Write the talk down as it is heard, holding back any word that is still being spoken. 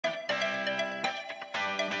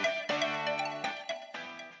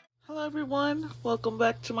everyone, welcome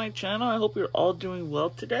back to my channel. I hope you're all doing well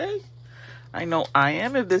today. I know I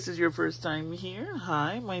am. If this is your first time here,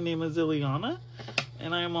 hi, my name is Iliana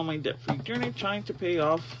and I am on my debt-free journey trying to pay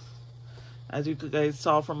off, as you guys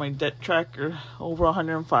saw from my debt tracker, over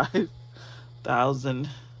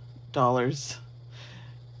 $105,000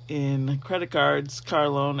 in credit cards, car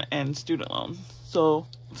loan, and student loan. So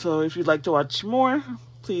if you'd like to watch more,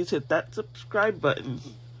 please hit that subscribe button.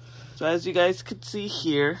 So as you guys could see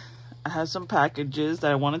here, I have some packages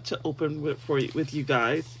that I wanted to open with you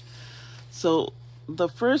guys. So the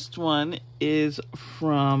first one is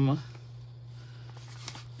from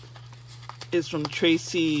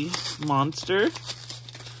TracEy Monster.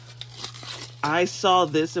 I saw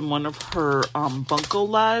this in one of her Bunko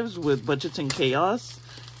lives with Budgets and Chaos,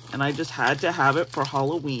 and I just had to have it for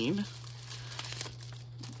Halloween.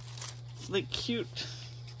 It's like cute.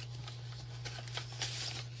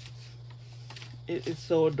 It is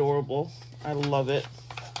so adorable. I love it.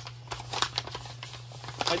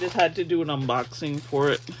 I just had to do an unboxing for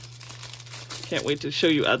it. Can't wait to show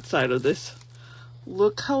you outside of this.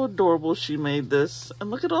 Look how adorable she made this.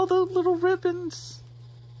 And look at all the little ribbons.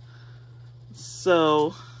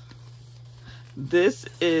 So, this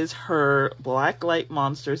is her Blacklight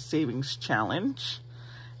Monster Savings Challenge.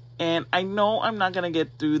 And I know I'm not going to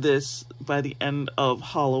get through this by the end of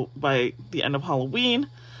Halloween.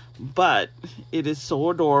 But it is so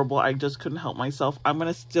adorable. I just couldn't help myself. I'm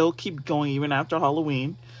going to still keep going even after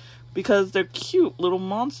Halloween, because they're cute little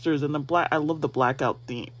monsters. And I love the blackout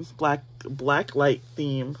theme, black light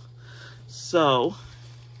theme. So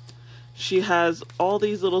she has all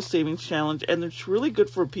these little savings challenge, and it's really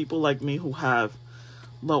good for people like me who have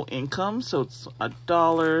low income. So it's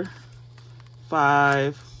 $1,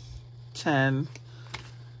 $5, $10,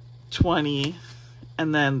 $20.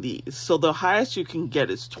 And then so the highest you can get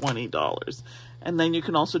is $20. And then you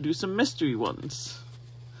can also do some mystery ones.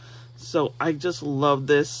 So I just love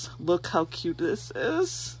this. Look how cute this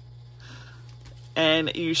is.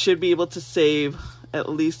 And you should be able to save at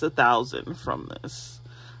least $1,000 from this.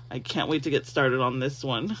 I can't wait to get started on this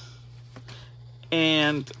one.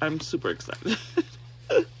 And I'm super excited.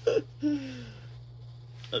 Okay.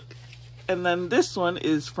 And then this one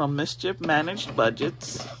is from Mischief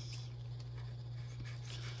Budgets.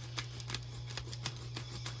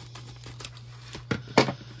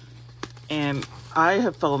 And I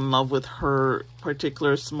have fell in love with her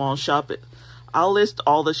particular small shop. I'll list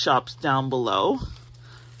all the shops down below.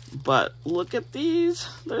 But look at these.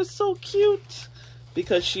 They're so cute.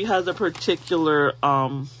 Because she has a particular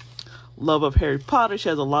love of Harry Potter. She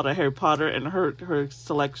has a lot of Harry Potter. And her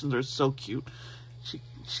selections are so cute.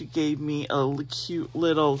 She gave me a cute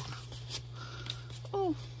little...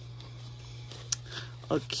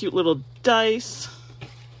 a cute little dice.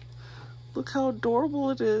 Look how adorable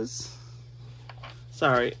it is.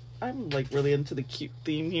 Sorry, I'm like really into the cute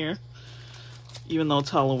theme here, even though it's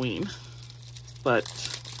Halloween. But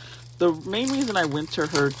the main reason I went to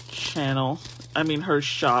her her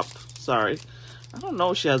shop, sorry. I don't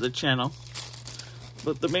know if she has a channel.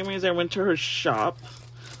 But the main reason I went to her shop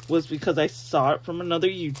was because I saw it from another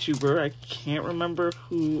YouTuber. I can't remember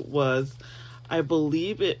who it was. I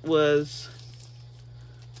believe it was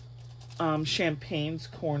Champagne's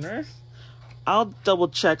Corner. I'll double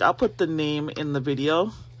check. I'll put the name in the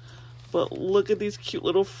video. But look at these cute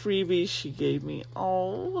little freebies she gave me.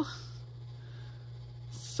 Oh,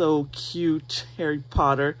 so cute. Harry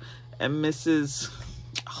Potter and Mrs.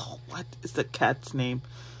 Oh, what is the cat's name?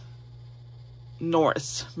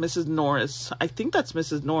 Norris. Mrs. Norris. I think that's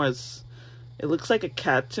Mrs. Norris. It looks like a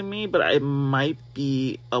cat to me, but it might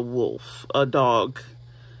be a wolf, a dog.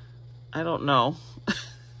 I don't know.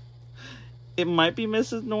 It might be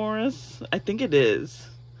Mrs. Norris. I think it is.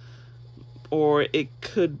 Or it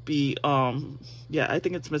could be, yeah, I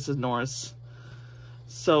think it's Mrs. Norris.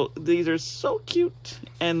 So these are so cute.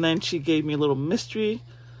 And then she gave me a little mystery.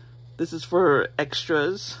 This is for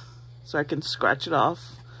extras, so I can scratch it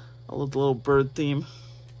off. I love the little bird theme.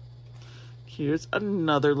 Here's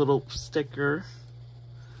another little sticker.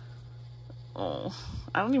 Oh,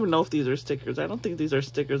 I don't even know if these are stickers. I don't think these are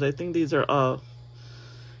stickers. I think these are,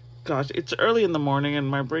 gosh, it's early in the morning and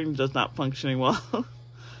my brain does not functioning well.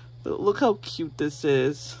 But look how cute this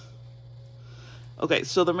is. Okay,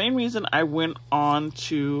 so the main reason I went on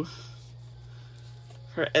to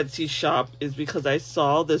her Etsy shop is because I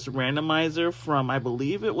saw this randomizer from, I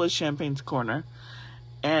believe it was Champagne's Corner.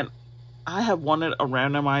 And I have wanted a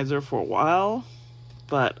randomizer for a while,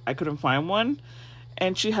 but I couldn't find one.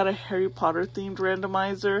 And she had a Harry Potter themed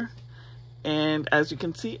randomizer. And as you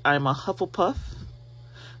can see, I'm a Hufflepuff.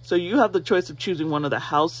 So you have the choice of choosing one of the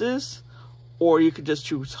houses or you could just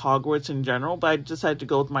choose Hogwarts in general, but I decided to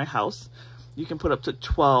go with my house. You can put up to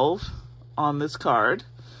 12 on this card.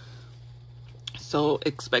 So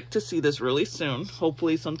expect to see this really soon,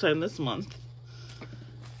 hopefully sometime this month.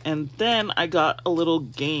 And then I got a little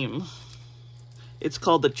game. It's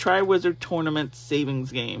called the Triwizard Tournament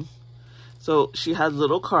Savings Game. So she has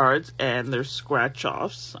little cards and they're scratch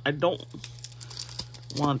offs. I don't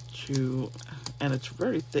want to, and it's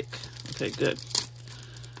very thick. Okay, good.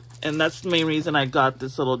 And that's the main reason I got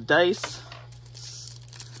this little dice.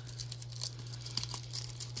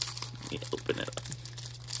 Let me open it up.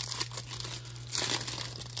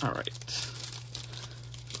 All right.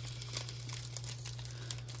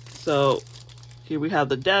 So here we have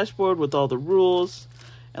the dashboard with all the rules.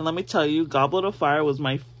 And let me tell you, Goblet of Fire was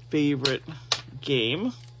my favorite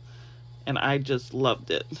game. And I just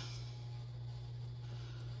loved it.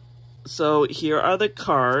 So here are the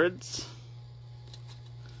cards.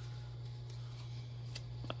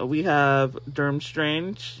 We have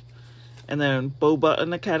Durmstrange, and then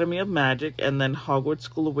Boba Academy of Magic, and then Hogwarts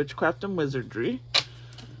School of Witchcraft and Wizardry.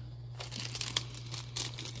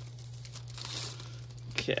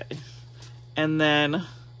 Okay. And then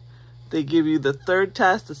they give you the third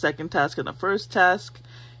task, the second task, and the first task.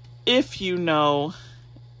 If you know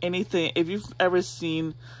anything, if you've ever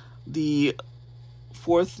seen the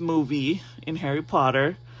fourth movie in Harry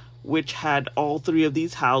Potter, which had all three of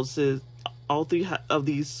these houses, all three of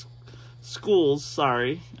these schools,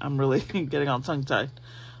 sorry, I'm really getting all tongue-tied,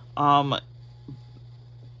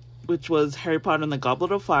 which was Harry Potter and the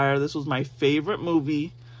Goblet of Fire. This was my favorite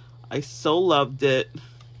movie. I so loved it.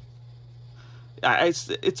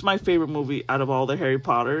 It's my favorite movie out of all the Harry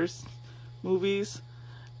Potter's movies.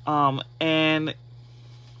 And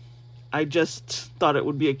I just thought it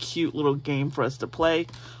would be a cute little game for us to play.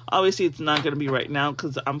 Obviously, it's not going to be right now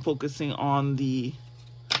because I'm focusing on the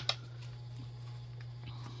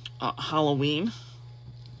Halloween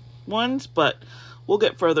ones, but we'll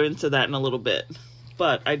get further into that in a little bit.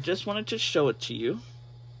 But I just wanted to show it to you.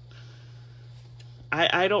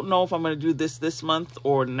 I don't know if I'm going to do this month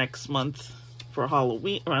or next month for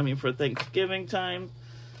Halloween, or I mean for Thanksgiving time,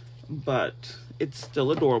 but it's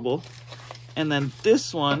still adorable. And then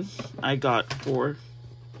this one I got for,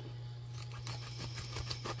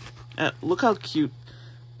 look how cute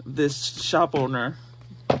this shop owner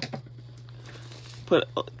put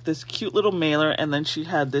this cute little mailer, and then she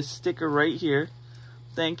had this sticker right here.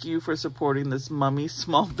 Thank you for supporting this mummy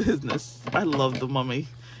small business. I love the mummy.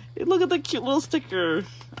 Look at the cute little sticker.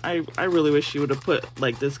 I really wish she would have put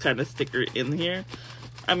like this kind of sticker in here.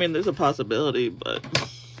 I mean, there's a possibility, but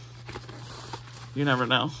you never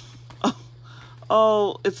know.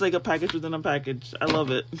 Oh, it's like a package within a package. I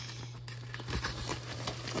love it.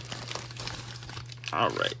 All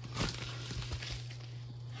right.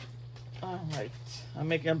 All right. I'm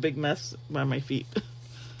making a big mess by my feet.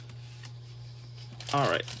 All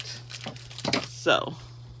right. So,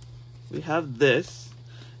 we have this.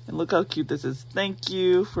 And look how cute this is. Thank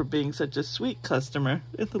you for being such a sweet customer.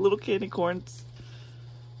 And the little candy corns.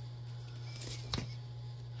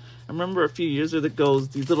 I remember a few years ago,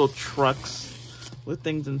 these little trucks with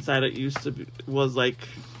things inside it used to be, was like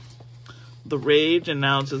the rage, and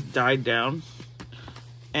now it's just died down.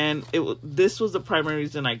 And this was the primary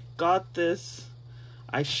reason I got this.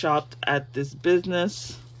 I shopped at this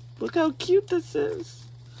business. Look how cute this is.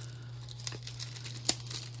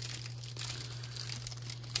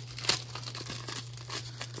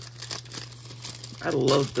 I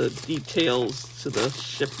love the details to the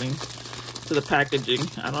shipping, to the packaging.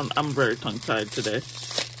 I'm very tongue-tied today.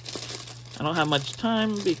 I don't have much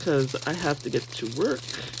time because I have to get to work.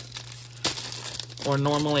 Or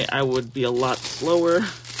normally I would be a lot slower.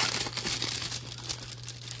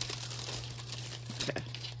 Okay.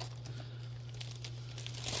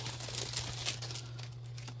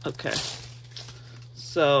 Okay.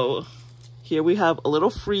 So here we have a little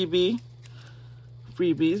freebies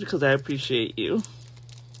because I appreciate you.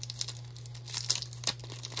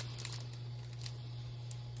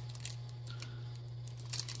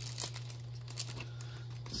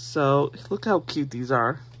 So look how cute these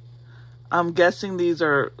are. I'm guessing these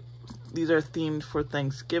are themed for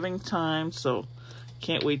Thanksgiving time, so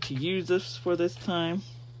can't wait to use this for this time.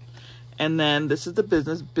 And then this is the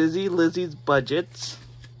business, Busy Lizzy's Budgets.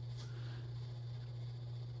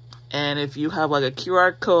 And if you have like a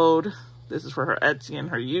QR code, this is for her Etsy and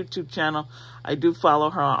her YouTube channel. I do follow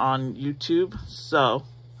her on YouTube, so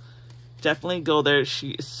definitely go there.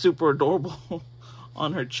 She is super adorable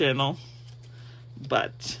on her channel.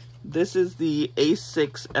 But this is the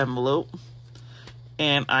A6 envelope,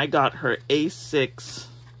 and I got her A6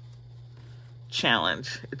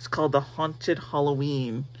 challenge. It's called the Haunted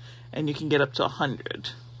Halloween, and you can get up to 100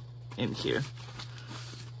 in here.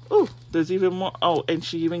 Oh, there's even more. Oh, and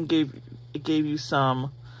she even gave you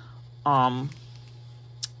some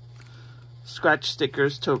scratch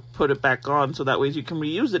stickers to put it back on, so that way you can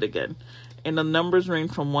reuse it again. And the numbers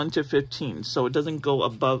range from 1 to 15, so it doesn't go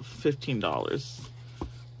above $15.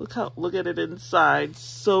 Look at it inside.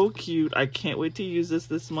 So cute. I can't wait to use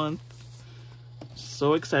this month.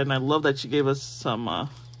 So excited. And I love that she gave us some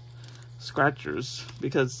scratchers,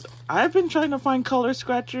 because I've been trying to find color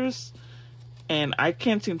scratchers and I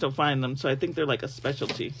can't seem to find them, so I think they're like a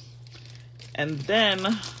specialty. And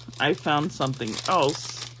then I found something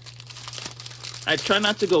else. I try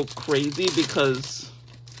not to go crazy because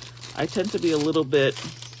I tend to be a little bit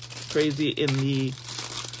crazy in the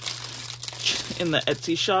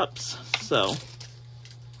Etsy shops, so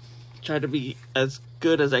try to be as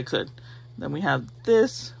good as I could. Then we have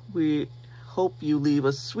this. We hope you leave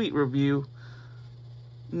a sweet review.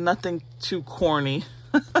 Nothing too corny.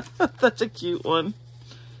 That's a cute one.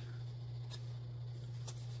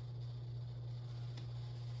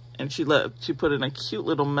 And she put in a cute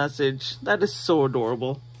little message. That is so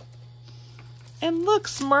adorable. And look,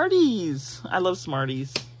 Smarties. I love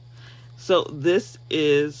Smarties. So this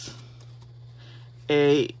is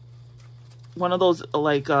one of those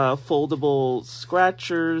like foldable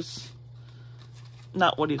scratchers.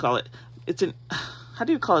 Not, what do you call it? It's how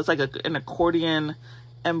do you call it? It's like an accordion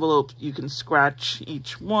envelope. You can scratch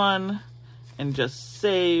each one and just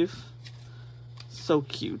save. So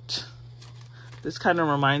cute. This kind of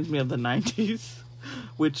reminds me of the 90s,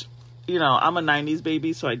 which, you know, I'm a 90s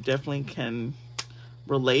baby, so I definitely can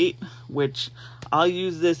relate, which I'll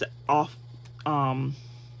use this off,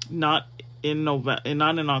 not in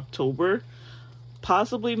October,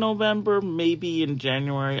 possibly November, maybe in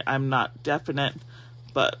January. I'm not definite,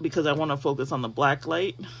 but because I want to focus on the black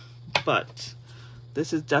light. But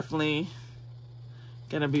this is definitely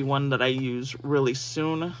gonna be one that I use really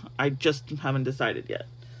soon. I just haven't decided yet.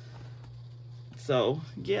 So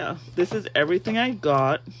yeah, this is everything I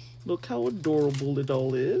got. Look how adorable it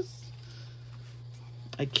all is.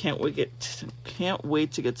 I can't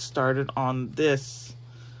wait to get started on this.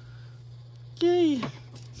 Yay.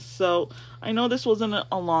 So I know this wasn't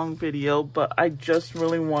a long video, but I just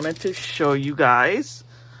really wanted to show you guys.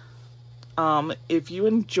 If you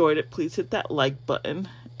enjoyed it, please hit that like button,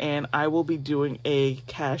 and I will be doing a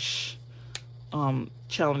cash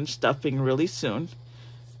challenge stuffing really soon.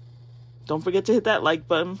 Don't forget to hit that like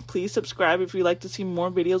button. Please subscribe if you'd like to see more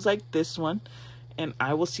videos like this one, and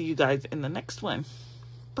I will see you guys in the next one.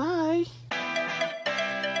 Bye.